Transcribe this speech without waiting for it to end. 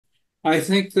I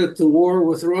think that the war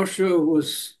with Russia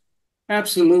was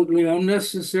absolutely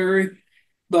unnecessary,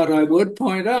 but I would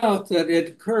point out that it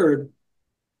occurred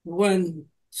when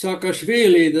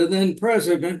Saakashvili, the then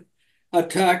president,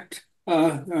 attacked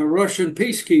Russian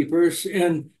peacekeepers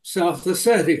in South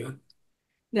Ossetia.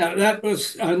 Now that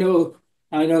was I know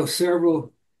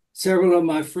several of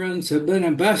my friends have been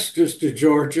ambassadors to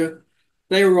Georgia.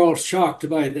 They were all shocked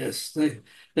by this.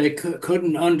 They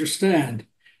couldn't understand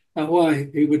why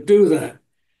he would do that.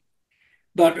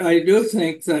 But I do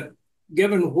think that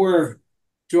given where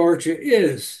Georgia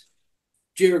is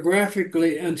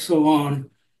geographically and so on,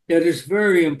 it is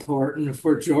very important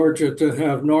for Georgia to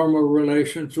have normal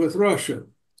relations with Russia.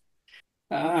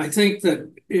 I think that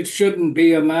it shouldn't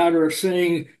be a matter of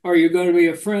saying, are you going to be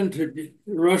a friend to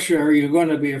Russia? Or are you going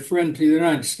to be a friend to the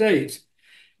United States?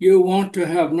 You want to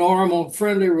have normal,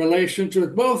 friendly relations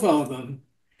with both of them.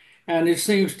 And it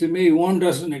seems to me one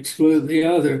doesn't exclude the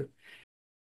other.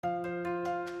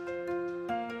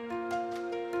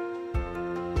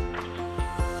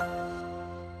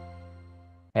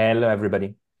 Hello,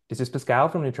 everybody. This is Pascal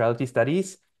from Neutrality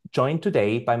Studies, joined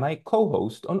today by my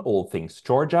co-host on all things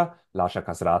Georgia, Lasha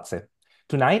Kasradze.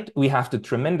 Tonight, we have the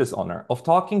tremendous honor of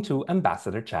talking to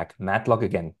Ambassador Jack Matlock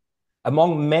again.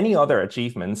 Among many other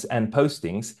achievements and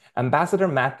postings, Ambassador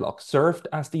Matlock served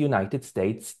as the United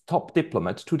States' top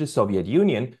diplomat to the Soviet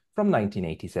Union from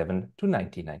 1987 to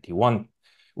 1991,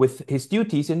 with his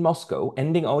duties in Moscow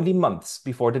ending only months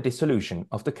before the dissolution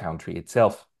of the country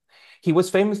itself. He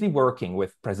was famously working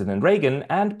with President Reagan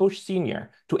and Bush Sr.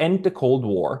 to end the Cold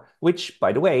War, which,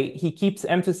 by the way, he keeps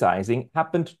emphasizing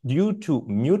happened due to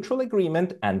mutual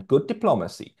agreement and good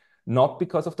diplomacy, not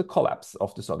because of the collapse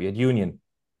of the Soviet Union.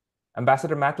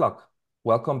 Ambassador Matlock,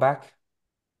 welcome back.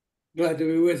 Glad to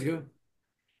be with you.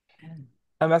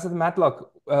 Ambassador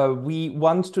Matlock, we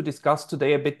want to discuss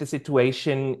today a bit the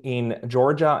situation in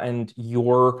Georgia and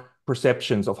your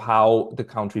perceptions of how the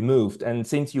country moved. And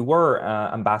since you were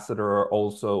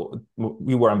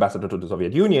you were ambassador to the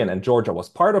Soviet Union, and Georgia was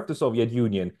part of the Soviet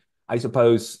Union, I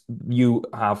suppose you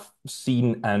have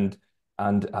seen and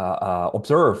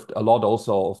observed a lot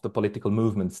also of the political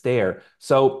movements there.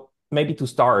 So maybe to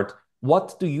start,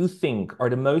 what do you think are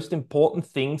the most important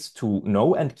things to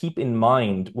know and keep in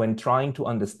mind when trying to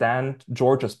understand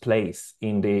Georgia's place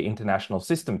in the international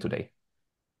system today?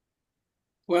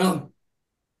 Well,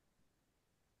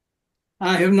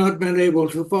 I have not been able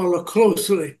to follow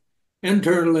closely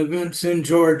internal events in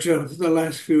Georgia for the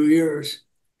last few years.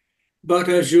 But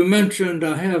as you mentioned,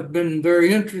 I have been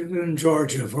very interested in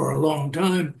Georgia for a long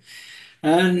time.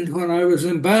 And when I was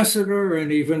ambassador,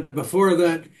 and even before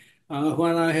that,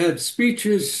 when I had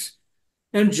speeches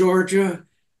in Georgia,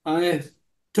 I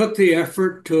took the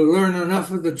effort to learn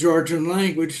enough of the Georgian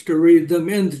language to read them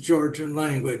in the Georgian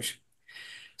language.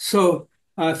 So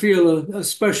I feel a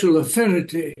special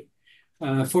affinity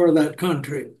for that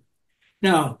country.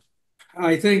 Now,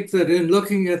 I think that in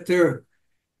looking at their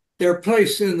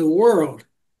place in the world,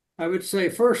 I would say,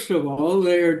 first of all,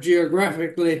 they are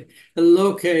geographically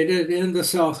located in the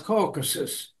South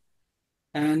Caucasus.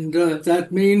 And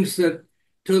that means that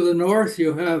to the north,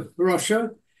 you have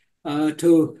Russia,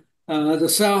 to the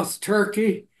south,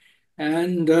 Turkey,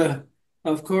 and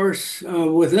of course,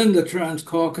 within the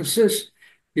Transcaucasus,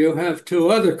 you have two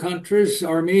other countries,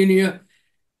 Armenia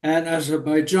and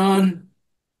Azerbaijan.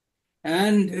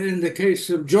 And in the case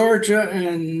of Georgia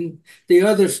and the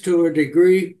others to a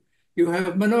degree, you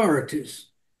have minorities,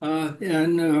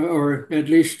 or at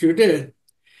least you did.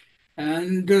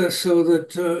 And so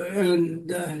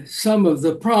that some of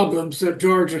the problems that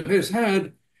Georgia has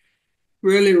had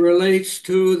really relates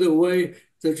to the way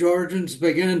the Georgians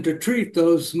began to treat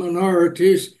those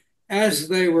minorities as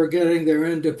they were getting their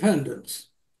independence.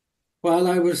 While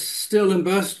I was still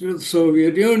ambassador to the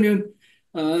Soviet Union,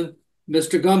 Mr.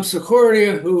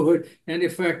 Gamsakhurdia, who had, in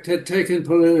effect had taken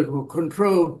political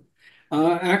control,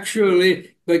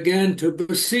 actually began to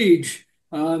besiege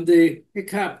the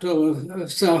capital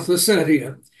of South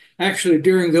Ossetia, actually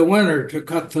during the winter to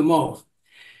cut them off,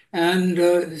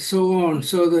 and so on.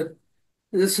 So that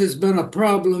this has been a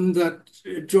problem that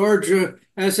Georgia,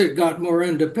 as it got more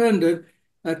independent,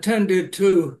 tended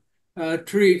to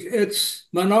treat its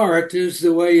minorities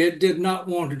the way it did not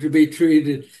want it to be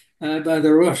treated by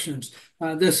the Russians.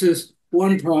 This is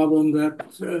one problem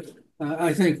that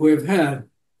I think we've had.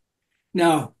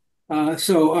 Now,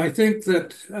 so I think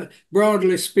that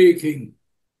broadly speaking,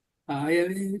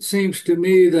 it seems to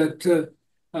me that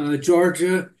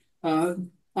Georgia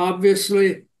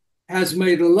obviously has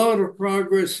made a lot of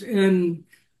progress in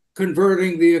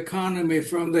converting the economy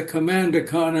from the command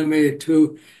economy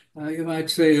to, you might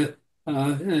say,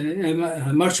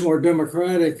 a much more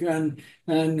democratic and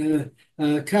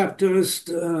capitalist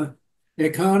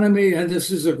economy, and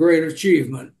this is a great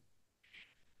achievement.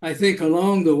 I think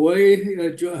along the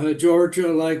way, Georgia,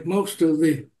 like most of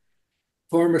the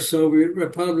former Soviet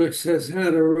republics, has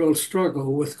had a real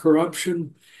struggle with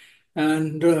corruption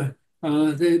and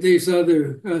these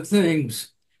other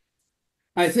things.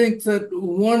 I think that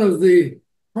one of the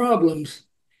problems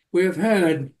we have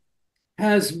had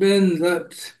has been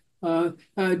that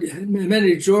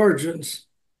many Georgians,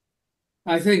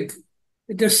 I think,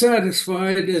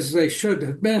 dissatisfied as they should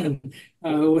have been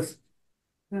with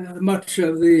much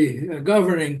of the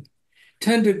governing,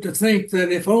 tended to think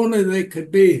that if only they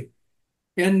could be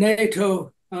in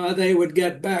NATO, they would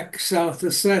get back South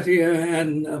Ossetia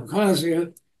and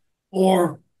Abkhazia,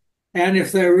 and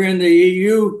if they were in the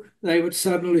EU, they would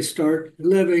suddenly start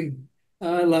living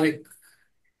like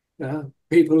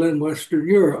people in Western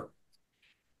Europe.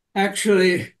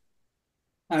 Actually,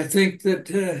 I think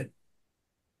that,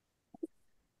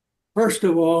 first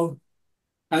of all,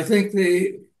 I think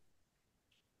the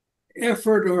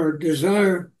effort or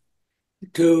desire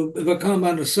to become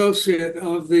an associate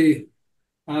of the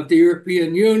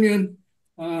European Union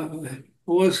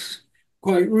was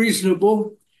quite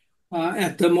reasonable.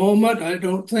 At the moment, I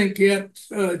don't think yet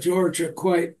Georgia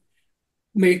quite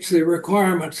meets the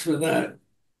requirements for that.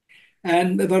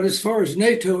 But as far as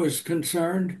NATO is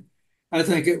concerned, I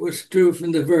think it was true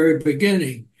from the very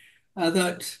beginning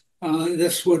that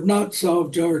this would not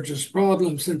solve Georgia's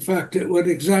problems. In fact, it would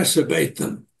exacerbate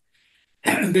them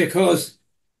because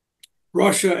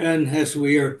Russia, and as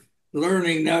we are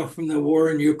learning now from the war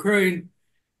in Ukraine,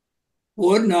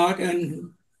 would not,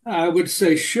 and I would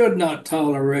say should not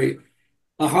tolerate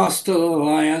a hostile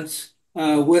alliance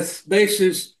with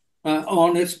bases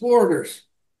on its borders.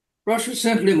 Russia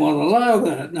simply won't allow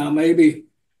that. Now, maybe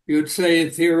you'd say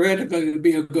theoretically it would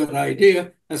be a good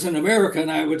idea. As an American,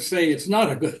 I would say it's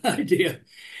not a good idea.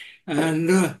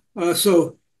 And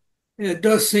so it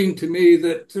does seem to me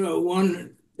that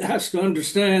one has to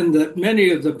understand that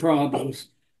many of the problems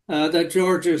that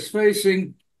Georgia is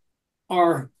facing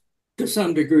are to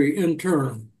some degree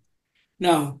internal.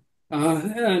 Now,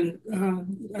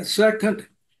 second,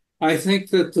 I think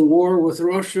that the war with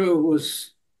Russia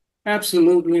was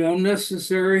absolutely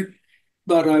unnecessary,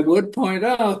 but I would point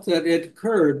out that it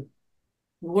occurred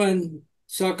when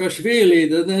Saakashvili,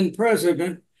 the then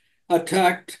president,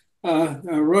 attacked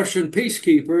Russian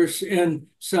peacekeepers in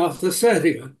South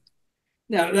Ossetia.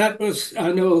 Now that was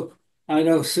I know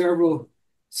several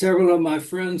of my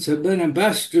friends have been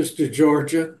ambassadors to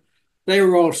Georgia. They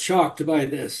were all shocked by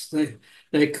this.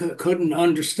 They couldn't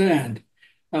understand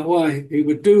why he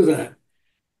would do that.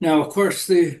 Now, of course,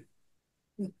 the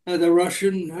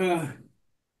Russian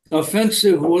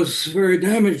offensive was very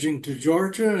damaging to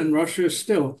Georgia, and Russia is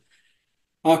still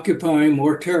occupying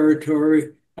more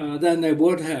territory than they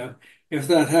would have if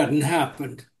that hadn't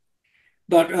happened.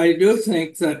 But I do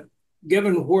think that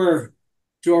given where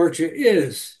Georgia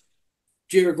is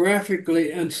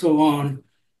geographically and so on,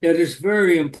 it is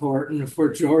very important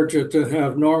for Georgia to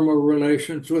have normal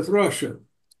relations with Russia.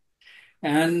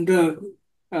 And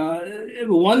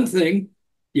one thing,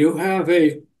 you have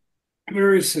a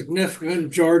very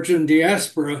significant Georgian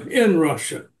diaspora in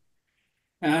Russia.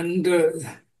 And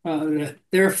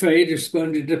their fate is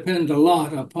going to depend a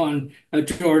lot upon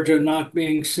Georgia not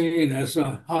being seen as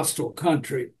a hostile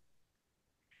country.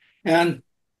 And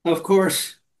of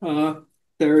course,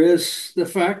 there is the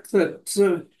fact that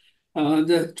the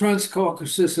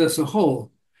Transcaucasus as a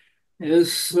whole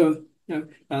is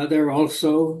they're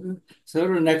also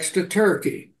sort of next to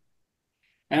Turkey.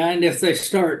 And if they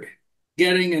start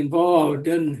getting involved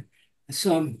in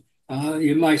some,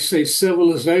 you might say,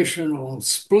 civilizational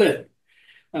split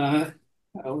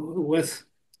with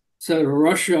sort of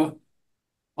Russia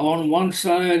on one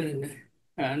side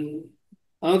and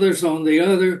others on the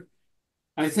other,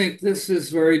 I think this is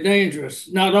very dangerous,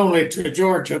 not only to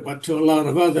Georgia, but to a lot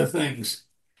of other things.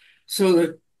 So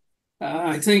that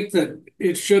I think that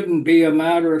it shouldn't be a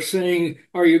matter of saying,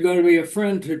 are you going to be a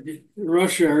friend to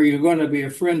Russia? Or are you going to be a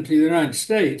friend to the United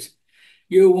States?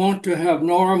 You want to have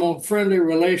normal, friendly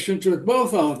relations with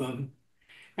both of them.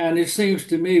 And it seems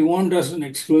to me one doesn't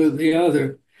exclude the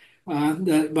other.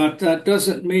 But that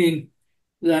doesn't mean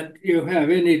that you have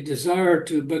any desire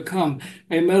to become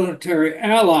a military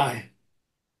ally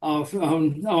on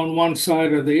one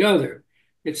side or the other.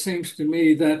 It seems to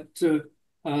me that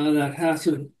that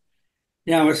hasn't.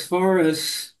 Now, as far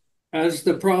as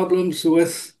the problems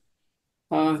with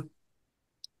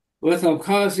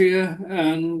Abkhazia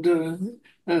and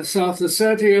South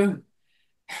Ossetia,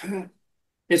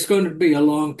 it's going to be a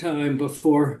long time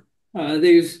before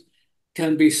these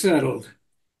can be settled.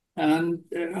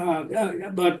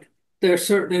 But they're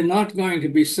certainly not going to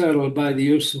be settled by the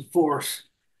use of force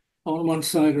on one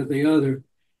side or the other.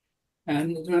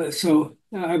 And so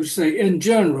I would say, in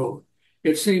general,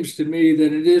 it seems to me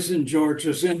that it is in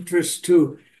Georgia's interest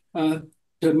uh,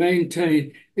 to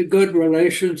maintain good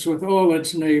relations with all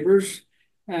its neighbors,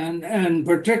 and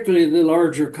particularly the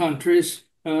larger countries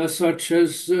such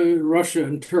as Russia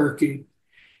and Turkey.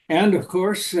 And of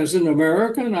course, as an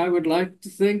American, I would like to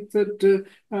think that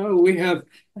we have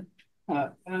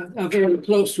a very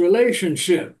close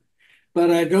relationship,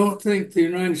 but I don't think the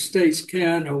United States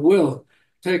can or will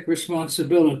take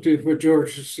responsibility for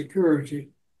Georgia's security.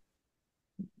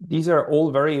 These are all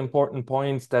very important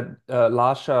points that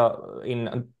Lasha,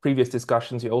 in previous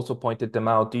discussions, you also pointed them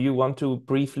out. Do you want to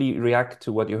briefly react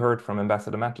to what you heard from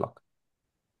Ambassador Matlock?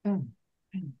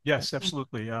 Yes,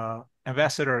 absolutely.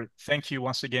 Ambassador, thank you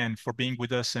once again for being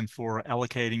with us and for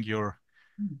allocating your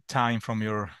time from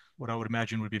your, what I would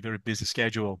imagine would be a very busy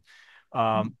schedule.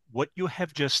 What you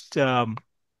have just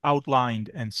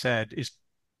outlined and said is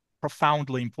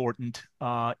profoundly important,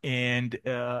 and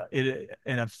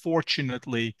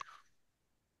unfortunately,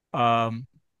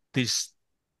 this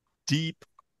deep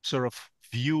sort of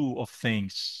view of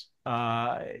things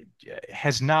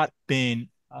has not been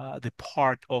the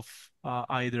part of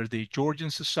either the Georgian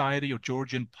society or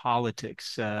Georgian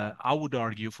politics, I would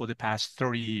argue, for the past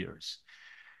 30 years.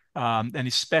 And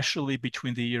especially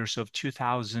between the years of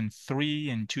 2003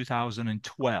 and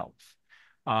 2012.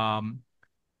 Um,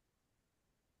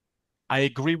 I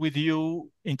agree with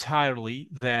you entirely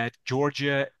that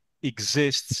Georgia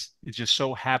exists. It just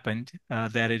so happened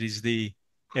that it is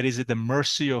at the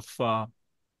mercy of uh,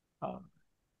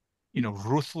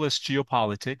 ruthless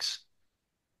geopolitics,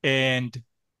 and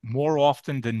more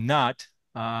often than not,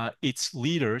 its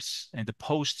leaders in the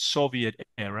post-Soviet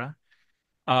era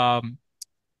um,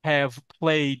 have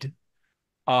played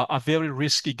a very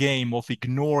risky game of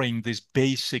ignoring these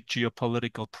basic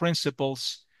geopolitical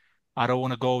principles. I don't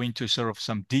want to go into sort of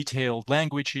some detailed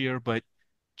language here, but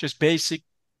just basic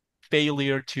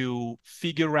failure to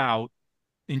figure out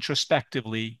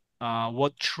introspectively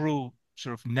what true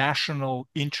sort of national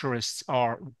interests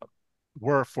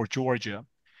were for Georgia.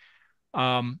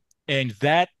 Um, and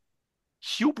that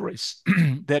hubris,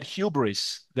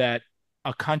 that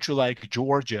a country like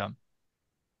Georgia,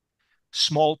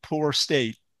 small poor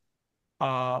state,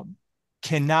 uh,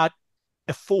 cannot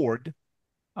afford,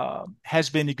 has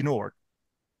been ignored.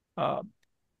 Uh,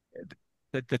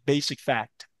 the basic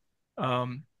fact.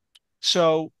 Um,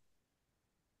 so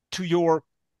to your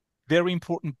very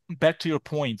important, back to your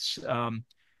points,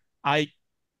 I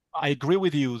I agree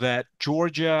with you that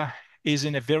Georgia is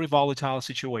in a very volatile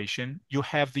situation. You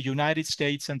have the United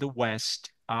States and the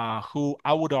West, who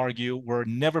I would argue were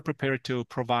never prepared to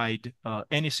provide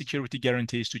any security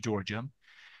guarantees to Georgia.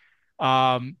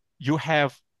 You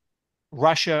have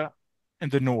Russia in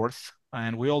the north,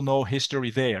 and we all know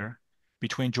history there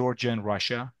between Georgia and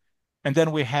Russia. And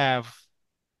then we have,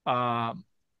 um,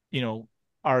 you know,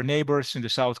 our neighbors in the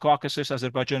South Caucasus,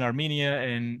 Azerbaijan, Armenia,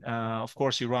 and of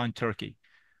course, Iran, Turkey.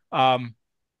 Um,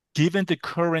 Given the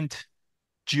current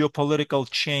geopolitical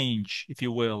change, if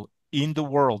you will, in the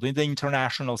world, in the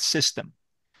international system,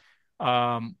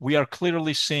 we are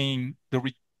clearly seeing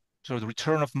sort of the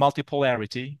return of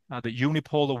multipolarity. The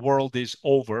unipolar world is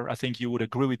over. I think you would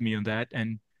agree with me on that.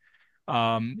 And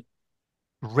um,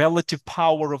 relative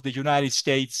power of the United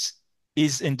States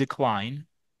is in decline.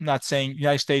 I'm not saying the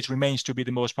United States remains to be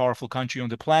the most powerful country on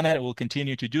the planet. It will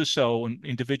continue to do so on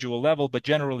individual level, but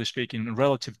generally speaking, in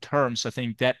relative terms, I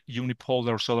think that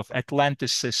unipolar sort of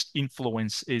Atlanticist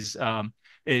influence is um,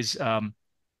 is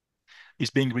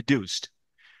being reduced.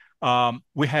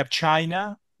 We have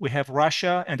China, we have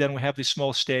Russia, and then we have the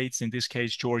small states, in this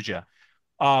case, Georgia.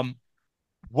 Um,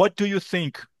 what do you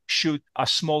think should a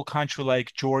small country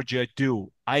like Georgia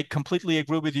do? I completely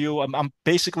agree with you. I'm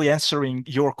basically answering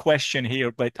your question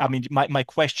here, but I mean, my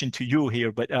question to you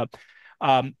here, but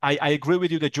I agree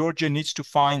with you that Georgia needs to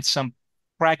find some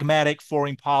pragmatic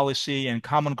foreign policy and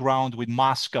common ground with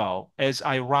Moscow, as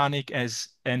ironic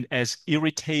and as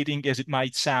irritating as it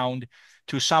might sound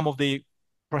to some of the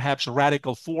perhaps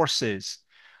radical forces.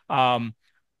 Um,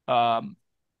 um,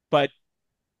 but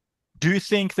do you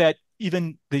think that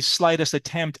even the slightest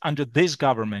attempt under this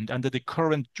government, under the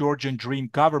current Georgian Dream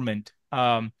government,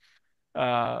 uh,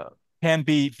 can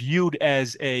be viewed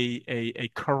as a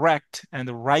correct and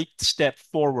the right step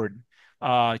forward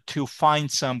to find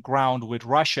some ground with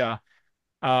Russia,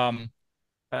 um,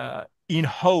 in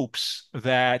hopes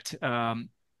that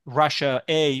Russia,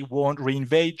 A, won't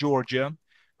reinvade Georgia,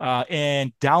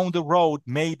 And down the road,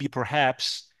 maybe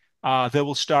perhaps they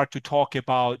will start to talk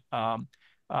about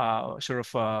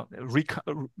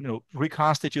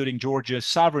reconstituting Georgia's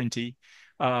sovereignty,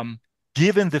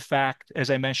 given the fact,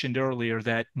 as I mentioned earlier,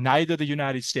 that neither the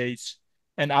United States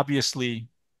and obviously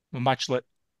much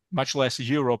less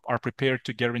Europe are prepared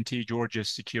to guarantee Georgia's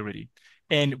security.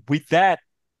 And with that,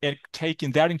 and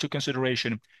taking that into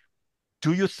consideration,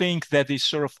 do you think that this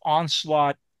sort of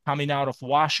onslaught coming out of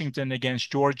Washington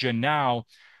against Georgia now,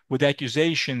 with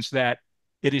accusations that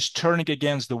it is turning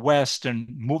against the West and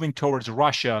moving towards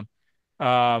Russia,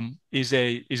 is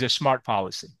a smart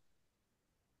policy?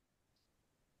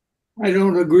 I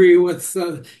don't agree with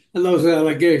those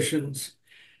allegations.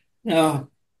 Now,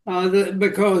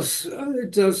 because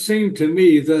it does seem to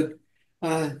me that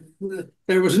uh,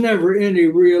 there was never any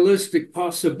realistic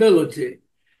possibility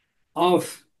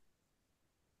of,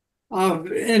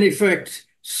 in effect,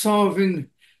 solving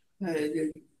uh,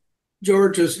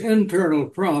 Georgia's internal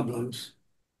problems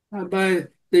by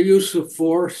the use of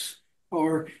force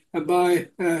or by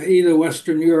either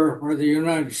Western Europe or the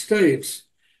United States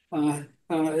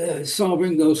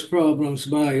solving those problems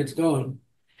by its own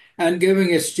and giving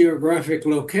its geographic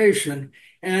location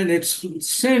and its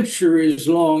centuries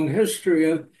long history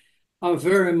of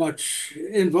very much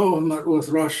involvement with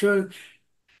Russia,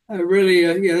 really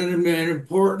an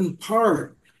important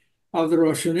part of the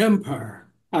Russian Empire.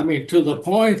 I mean, to the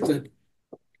point that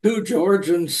two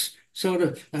Georgians sort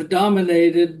of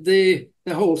dominated the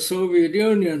whole Soviet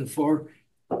Union for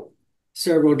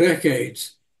several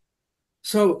decades.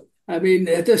 So, I mean,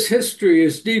 this history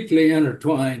is deeply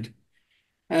intertwined.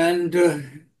 And,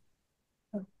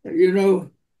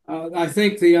 I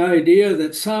think the idea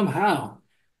that somehow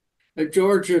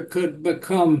Georgia could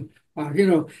become,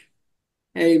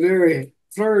 a very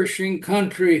flourishing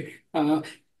country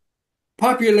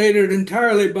populated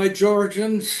entirely by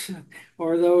Georgians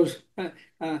or those,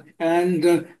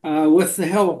 and with the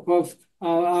help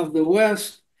of the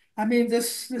West. I mean,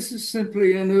 this is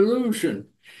simply an illusion,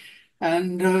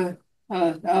 and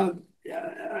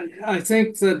I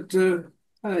think that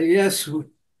yes,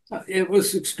 it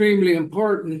was extremely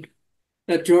important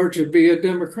that Georgia be a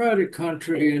democratic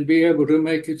country and be able to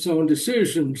make its own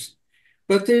decisions.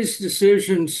 But these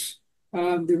decisions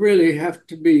they really have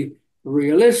to be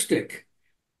realistic.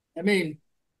 I mean,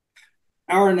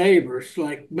 our neighbors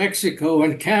like Mexico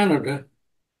and Canada,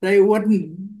 they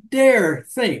wouldn't dare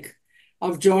think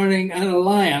of joining an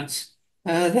alliance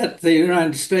that the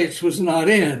United States was not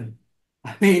in.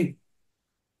 I mean,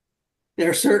 there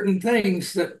are certain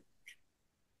things that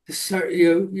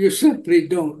you simply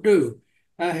don't do.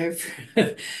 And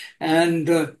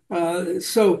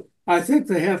so I think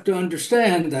they have to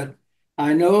understand that.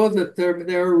 I know that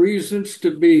there are reasons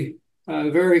to be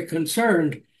very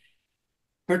concerned,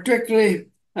 particularly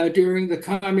during the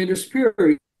communist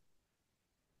period.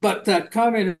 But that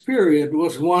communist period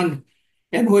was one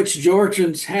in which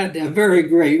Georgians had a very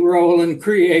great role in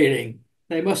creating.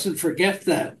 They mustn't forget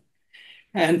that.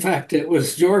 In fact, it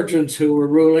was Georgians who were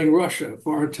ruling Russia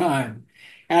for a time,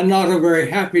 and not a very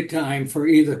happy time for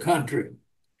either country.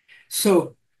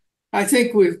 So I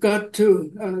think we've got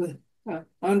to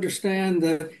understand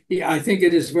that I think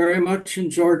it is very much in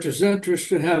Georgia's interest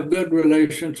to have good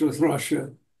relations with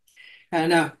Russia.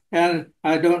 And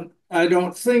I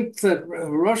don't think that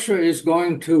Russia is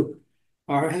going to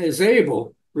or is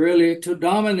able really to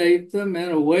dominate them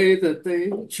in a way that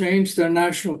they change their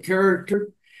national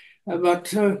character.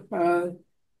 But I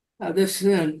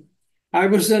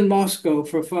was in Moscow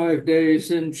for 5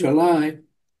 days in July,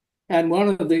 and one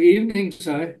of the evenings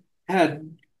I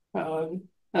had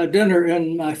a dinner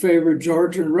in my favorite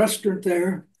Georgian restaurant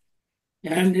there,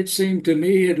 and it seemed to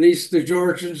me, at least the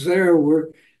Georgians there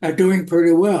were doing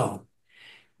pretty well.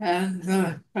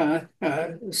 And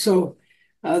so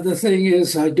the thing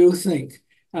is, I do think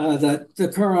that the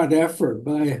current effort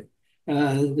by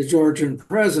the Georgian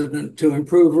president to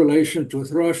improve relations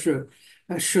with Russia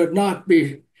should not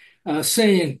be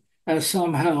seen as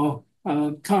somehow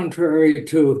contrary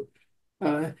to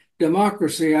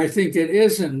democracy. I think it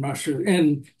is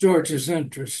in Georgia's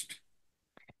interest.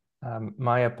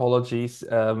 My apologies,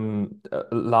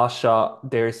 Lasha.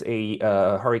 There's a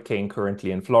hurricane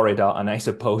currently in Florida, and I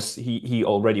suppose he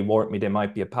already warned me there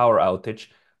might be a power outage.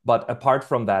 But apart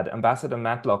from that, Ambassador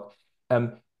Matlock,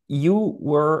 you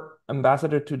were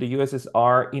ambassador to the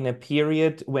USSR in a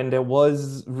period when there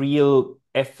was real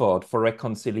effort for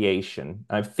reconciliation.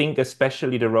 I think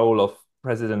especially the role of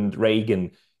President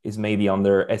Reagan is maybe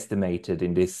underestimated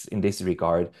in this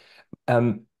regard.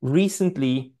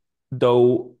 Recently,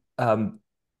 though,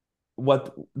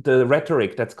 what the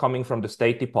rhetoric that's coming from the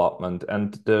State Department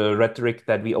and the rhetoric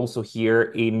that we also hear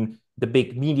in the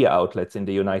big media outlets in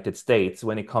the United States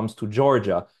when it comes to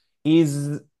Georgia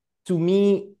is, to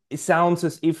me, it sounds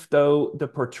as if though the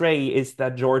portray is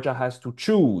that Georgia has to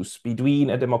choose between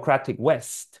a democratic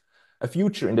West, a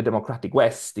future in the democratic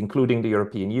West, including the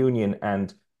European Union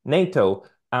and NATO,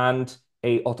 and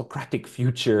a autocratic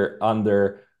future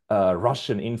under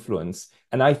Russian influence.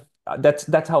 And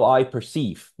that's how I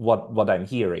perceive what I'm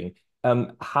hearing.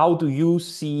 How do you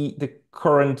see the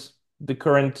current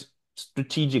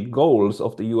strategic goals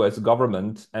of the U.S.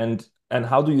 government, and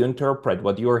how do you interpret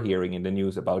what you're hearing in the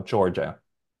news about Georgia?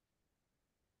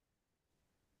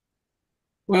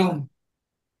 Well,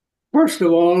 first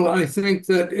of all, I think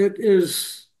that it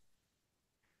is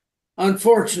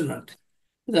unfortunate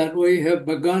that we have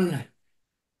begun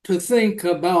to think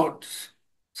about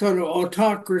sort of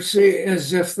autocracy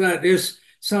as if that is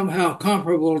somehow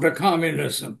comparable to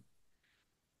communism.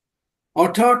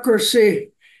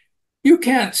 Autocracy, you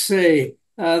can't say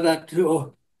that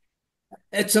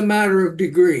it's a matter of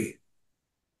degree.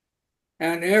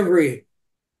 And every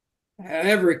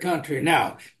country.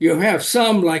 Now, you have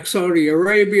some like Saudi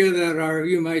Arabia that are,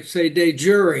 you might say, de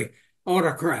jure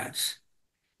autocrats.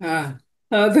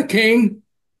 The king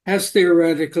has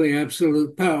theoretically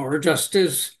absolute power, just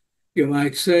as you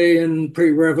might say in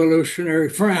pre-revolutionary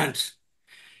France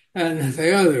and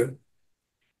the other.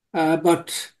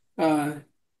 But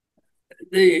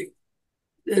the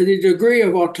degree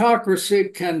of autocracy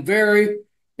can vary,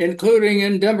 including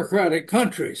in democratic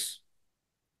countries.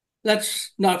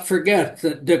 Let's not forget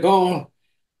that de Gaulle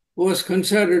was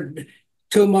considered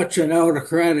too much an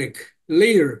autocratic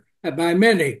leader by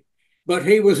many, but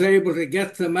he was able to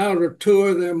get them out of two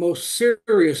of their most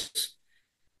serious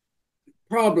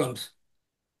problems,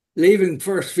 leaving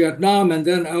first Vietnam and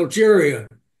then Algeria,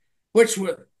 which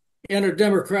in a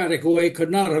democratic way could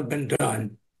not have been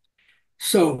done.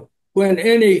 So when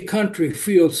any country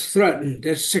feels threatened,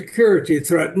 its security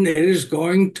threatened, it is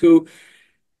going to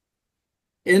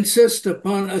insist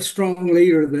upon a strong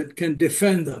leader that can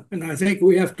defend them. And I think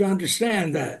we have to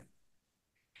understand that.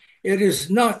 It is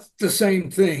not the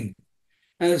same thing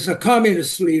as a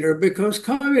communist leader, because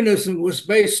communism was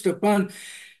based upon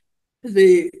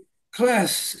the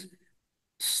class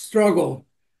struggle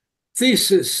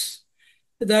thesis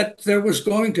that there was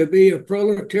going to be a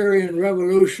proletarian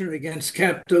revolution against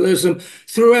capitalism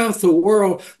throughout the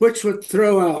world, which would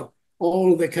throw out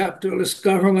all the capitalist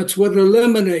governments, would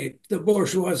eliminate the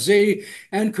bourgeoisie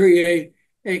and create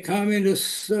a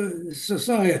communist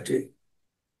society.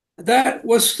 That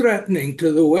was threatening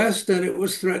to the West, and it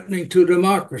was threatening to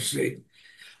democracy.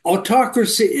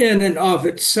 Autocracy in and of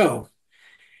itself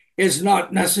is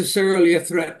not necessarily a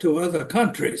threat to other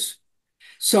countries.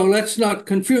 So let's not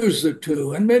confuse the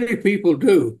two, and many people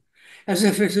do, as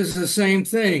if it is the same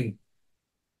thing.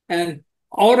 And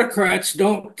autocrats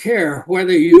don't care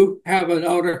whether you have an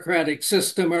autocratic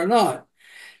system or not.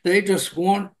 They just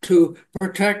want to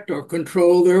protect or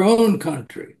control their own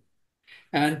country.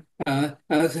 And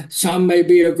some may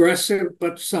be aggressive,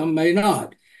 but some may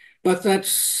not. But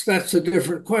that's a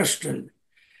different question.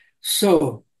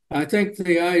 So I think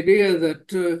the idea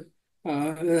that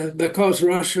because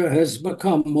Russia has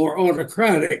become more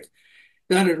autocratic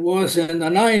than it was in the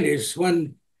 90s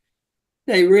when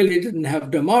they really didn't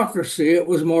have democracy, it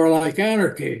was more like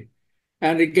anarchy.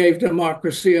 And it gave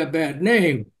democracy a bad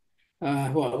name,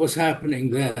 what was happening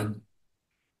then.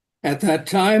 At that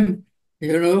time,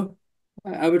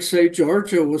 I would say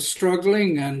Georgia was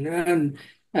struggling and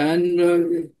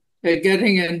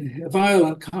getting in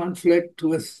violent conflict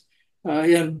with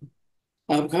in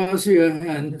Abkhazia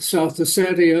and South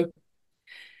Ossetia.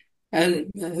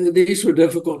 And these were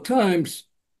difficult times.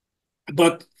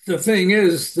 But the thing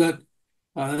is that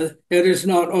it is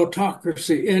not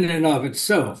autocracy in and of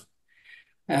itself.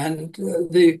 And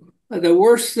the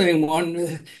worst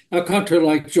thing a country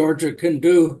like Georgia can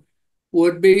do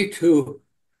would be to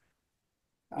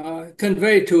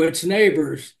convey to its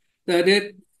neighbors that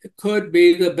it could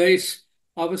be the base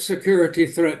of a security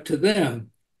threat to them.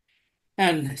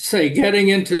 And say getting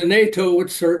into NATO would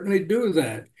certainly do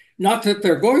that. Not that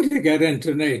they're going to get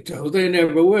into NATO, they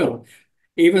never will.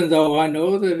 Even though I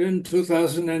know that in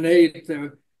 2008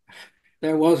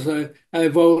 there was a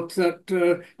vote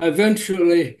that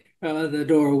eventually the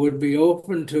door would be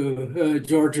open to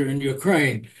Georgia and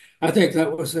Ukraine. I think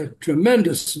that was a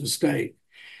tremendous mistake.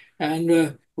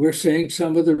 And we're seeing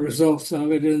some of the results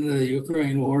of it in the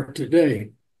Ukraine war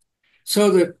today.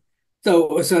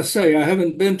 Though, as I say, I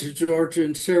haven't been to Georgia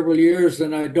in several years,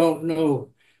 and I don't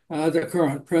know the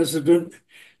current president.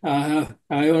 I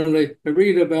only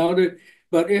read about it.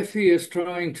 But if he is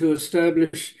trying to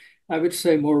establish, I would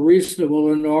say, more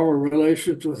reasonable and normal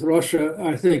relations with Russia,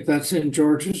 I think that's in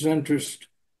Georgia's interest.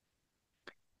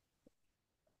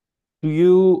 Do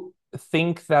you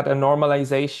think that a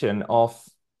normalization of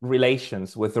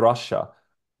relations with Russia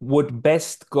would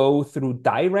best go through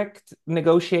direct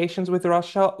negotiations with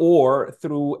Russia or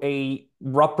through a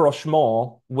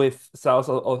rapprochement with South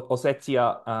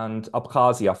Ossetia and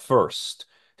Abkhazia first?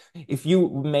 If you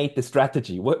made the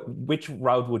strategy, which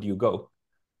route would you go?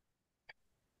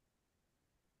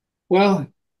 Well,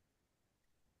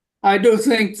 I do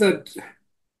think that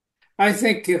I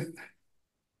think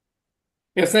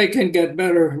if they can get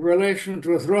better relations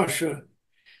with Russia,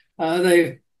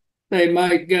 they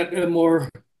might get a more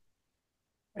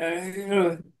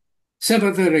uh,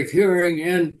 sympathetic hearing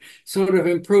in sort of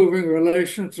improving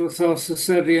relations with South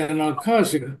Ossetia and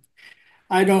Abkhazia.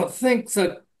 I don't think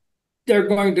that they're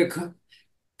going to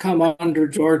come under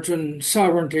Georgian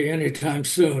sovereignty anytime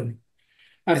soon.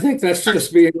 I think that's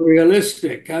just being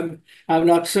realistic. I'm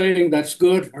not saying that's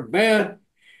good or bad.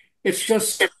 It's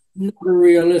just not a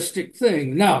realistic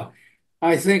thing. Now,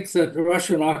 I think that the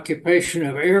Russian occupation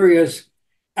of areas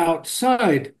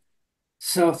outside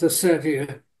South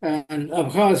Ossetia and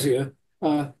Abkhazia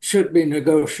should be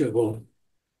negotiable.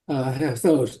 Have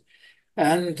those,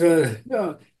 and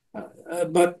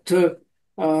but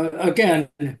again,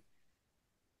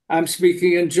 I'm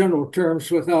speaking in general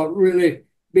terms without really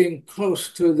being close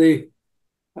to the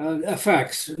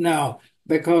effects now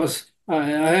because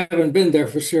I haven't been there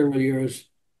for several years.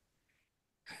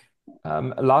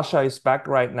 Lasha is back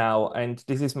right now, and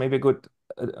this is maybe a good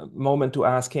moment to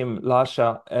ask him,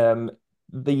 Lasha,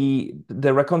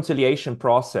 the reconciliation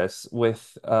process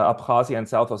with Abkhazia and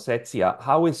South Ossetia,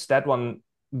 how is that one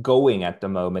going at the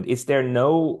moment? Is there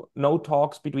no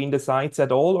talks between the sides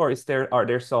at all, or are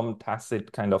there some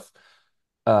tacit kind of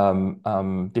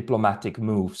diplomatic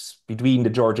moves between the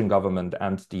Georgian government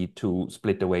and the two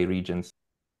split away regions?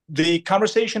 The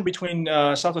conversation between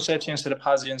South Ossetians and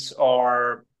Abkhazians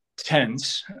are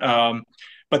tense,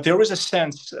 but there is a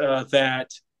sense that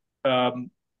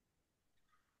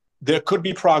there could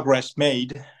be progress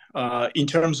made in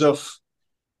terms of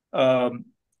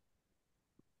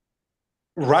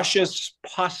Russia's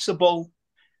possible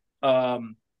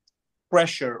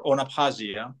pressure on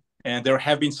Abkhazia. And there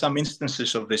have been some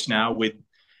instances of this now with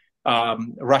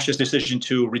Russia's decision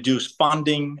to reduce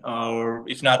funding or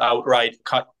if not outright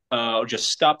cut or just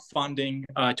stop funding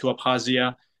to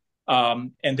Abkhazia.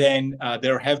 And then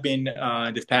there have been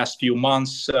in the past few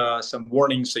months some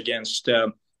warnings against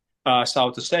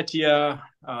South Ossetia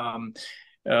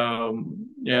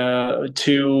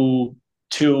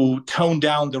to tone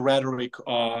down the rhetoric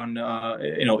on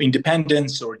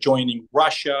independence or joining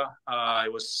Russia.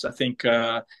 It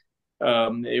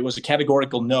was a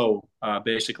categorical no,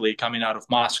 basically coming out of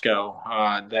Moscow,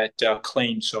 that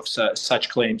claims of such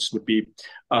claims would be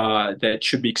that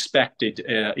should be expected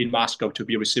in Moscow to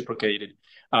be reciprocated.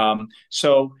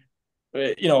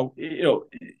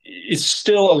 It's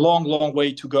still a long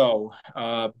way to go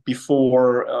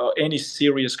before any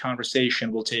serious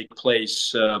conversation will take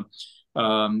place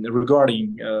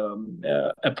regarding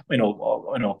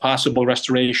possible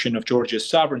restoration of Georgia's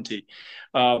sovereignty.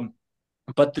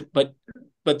 But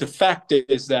the fact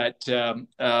is that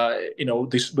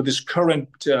with this current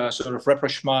sort of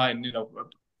rapprochement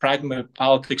and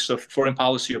politics of foreign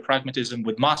policy or pragmatism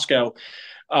with Moscow,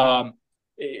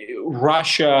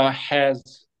 Russia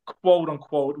has quote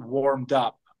unquote warmed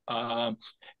up, and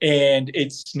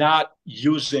it's not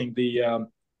using the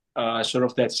sort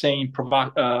of that same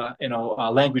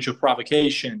language of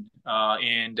provocation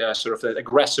and sort of that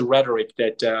aggressive rhetoric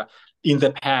that in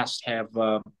the past have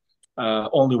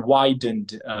only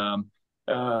widened,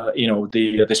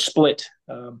 the split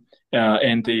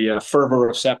and the fervor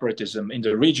of separatism in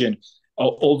the region.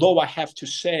 Although I have to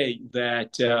say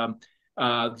that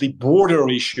the border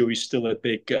issue is still a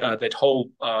big, that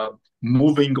whole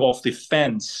moving off the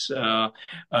fence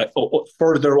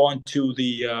further onto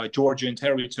the Georgian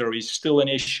territory is still an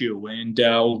issue. And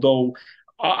although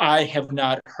I have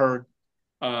not heard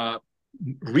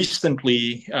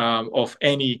recently of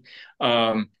any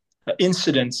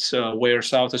incidents where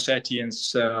South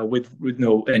Ossetians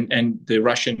and the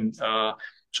Russian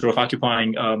sort of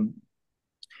occupying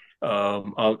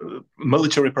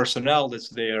military personnel that's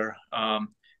there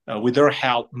with their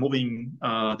help moving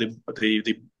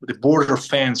the border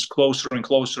fence closer and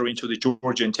closer into the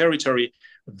Georgian territory.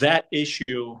 That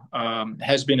issue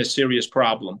has been a serious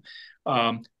problem.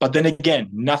 But then again,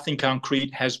 nothing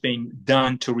concrete has been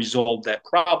done to resolve that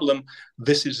problem.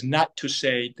 This is not to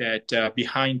say that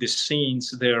behind the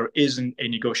scenes there isn't a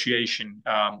negotiation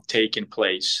taking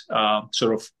place,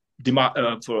 sort of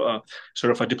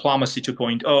a diplomacy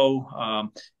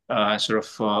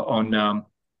 2.0,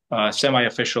 on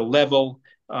semi-official level,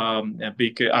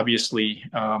 obviously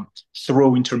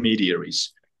through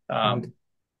intermediaries.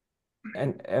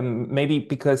 And maybe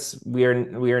because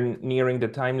we're nearing the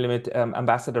time limit,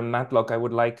 Ambassador Matlock, I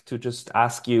would like to just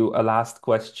ask you a last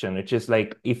question, which is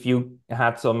like if you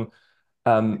had some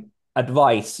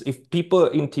advice, if people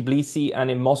in Tbilisi and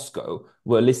in Moscow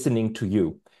were listening to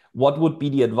you, what would be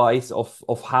the advice of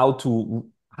how to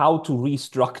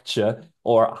restructure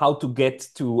or how to get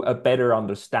to a better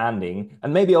understanding,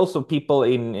 and maybe also people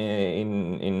in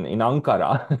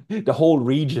Ankara, the whole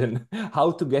region, how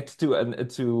to get to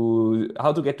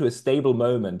a stable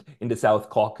moment in the South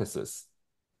Caucasus?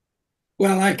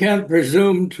 Well, I can't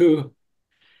presume to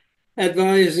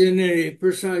advise in any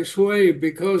precise way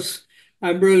because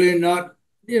I'm really not,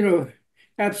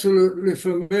 absolutely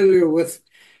familiar with,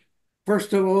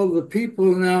 first of all, the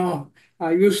people now.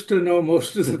 I used to know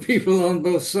most of the people on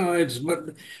both sides,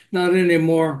 but not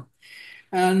anymore.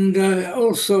 And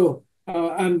also,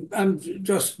 I'm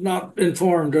just not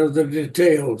informed of the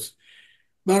details.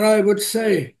 But I would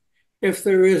say, if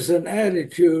there is an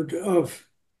attitude of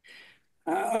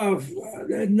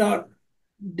not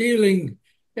dealing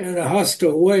in a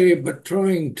hostile way, but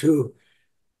trying to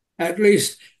at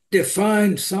least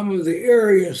define some of the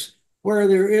areas where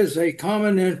there is a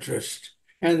common interest,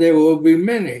 and there will be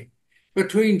many,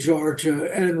 between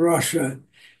Georgia and Russia,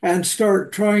 and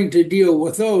start trying to deal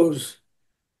with those.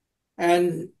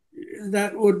 And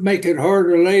that would make it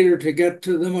harder later to get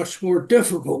to the much more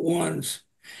difficult ones.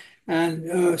 And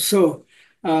I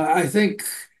think,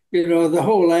 the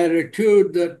whole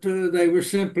attitude that they were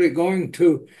simply going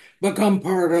to become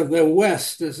part of the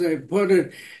West, as they put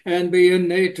it, and be in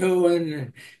NATO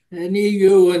and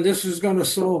EU, and this is going to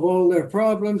solve all their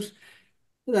problems,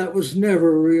 that was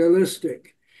never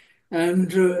realistic.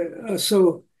 And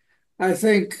so I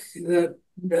think that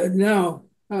now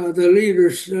the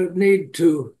leaders need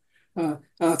to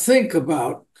think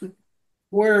about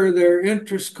where their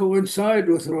interests coincide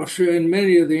with Russia, and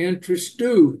many of the interests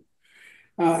do,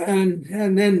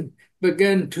 and then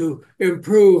begin to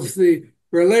improve the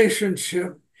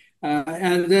relationship,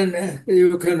 and then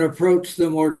you can approach the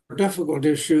more difficult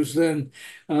issues then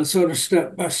sort of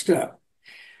step by step.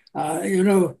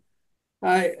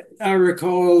 I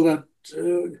recall that,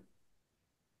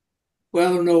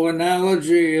 well, no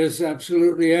analogy is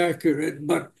absolutely accurate,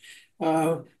 but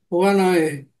when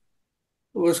I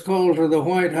was called to the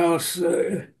White House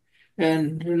in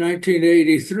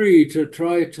 1983 to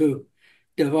try to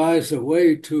devise a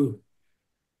way to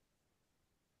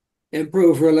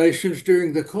improve relations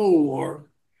during the Cold War,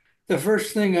 the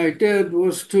first thing I did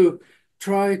was to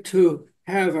try to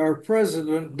have our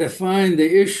president define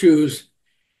the issues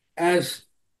as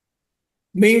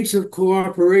means of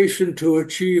cooperation to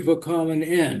achieve a common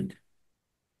end.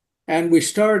 And we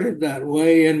started that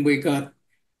way, and we got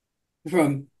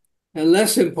from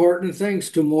less important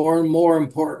things to more and more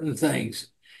important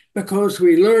things, because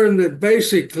we learned that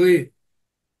basically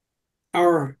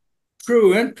our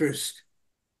true interests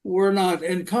were not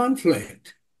in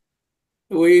conflict.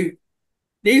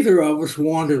 Neither of us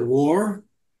wanted war,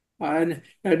 and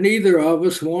neither of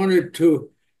us wanted to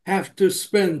have to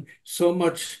spend so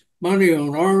much money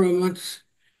on armaments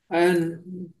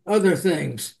and other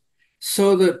things.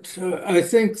 So that I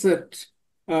think that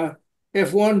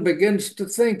if one begins to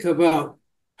think about,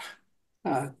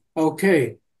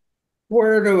 okay,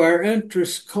 where do our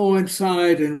interests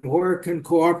coincide and where can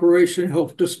cooperation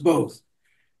help us both?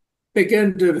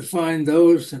 Begin to define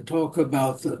those and talk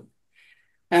about them.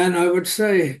 And I would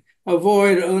say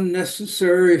avoid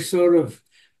unnecessary sort of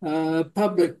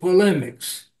public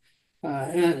polemics.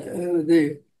 I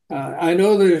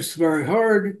know that it's very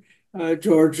hard.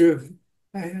 Georgia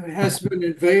has been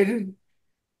invaded,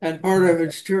 and part of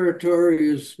its territory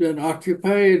has been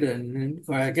occupied. And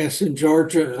I guess in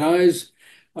Georgia's eyes,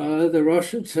 the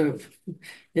Russians have,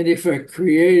 in effect,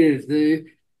 created the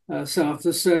South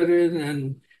Ossetian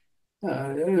and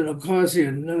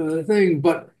Abkhazian thing.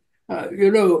 But, I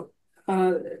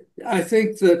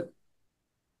think that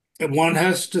one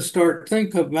has to start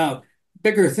thinking about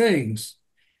bigger things.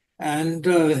 And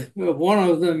one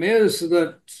of them is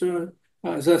that,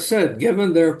 as I said,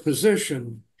 given their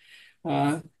position,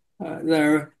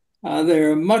 they're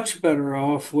much better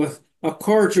off with a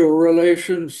cordial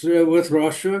relations with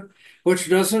Russia, which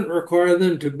doesn't require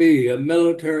them to be a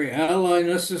military ally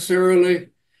necessarily,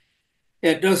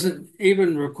 It doesn't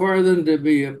even require them to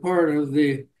be a part of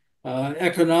the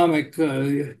economic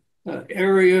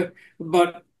area,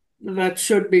 but that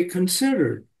should be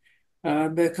considered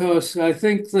because I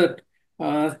think that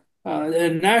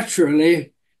and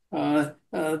naturally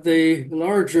the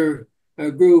larger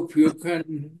group you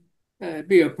can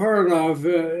be a part of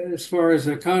as far as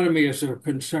economies are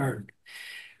concerned.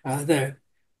 There,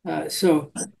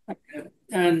 so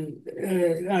and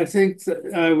I think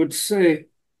that I would say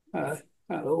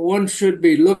one should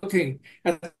be looking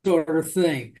at that sort of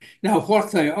thing. Now,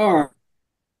 what they are,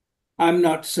 I'm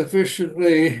not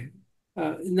sufficiently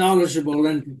knowledgeable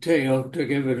in detail to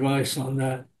give advice on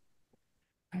that.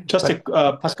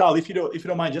 Pascal, if you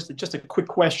don't mind, just a quick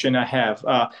question I have.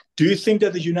 Do you think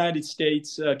that the United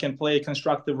States can play a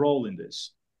constructive role in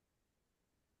this?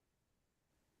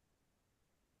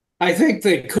 I think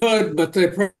they could, but they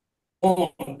probably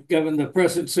won't, given the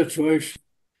present situation.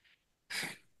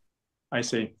 I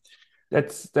see.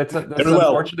 That's Very well.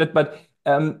 unfortunate, but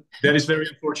that is very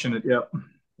unfortunate. Yeah.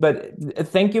 But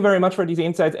thank you very much for these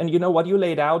insights. And you know what you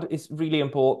laid out is really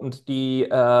important.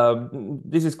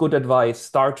 This is good advice.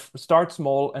 Start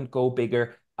small and go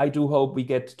bigger. I do hope we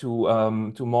get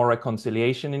to more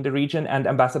reconciliation in the region. And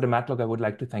Ambassador Matlock, I would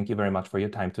like to thank you very much for your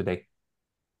time today.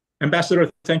 Ambassador,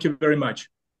 thank you very much.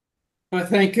 Well,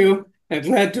 thank you. I'm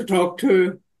glad to talk to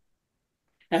you.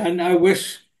 And I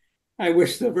wish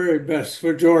the very best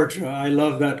for Georgia. I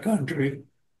love that country.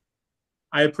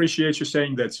 I appreciate you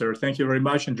saying that, sir. Thank you very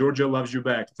much. And Georgia loves you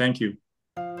back. Thank you.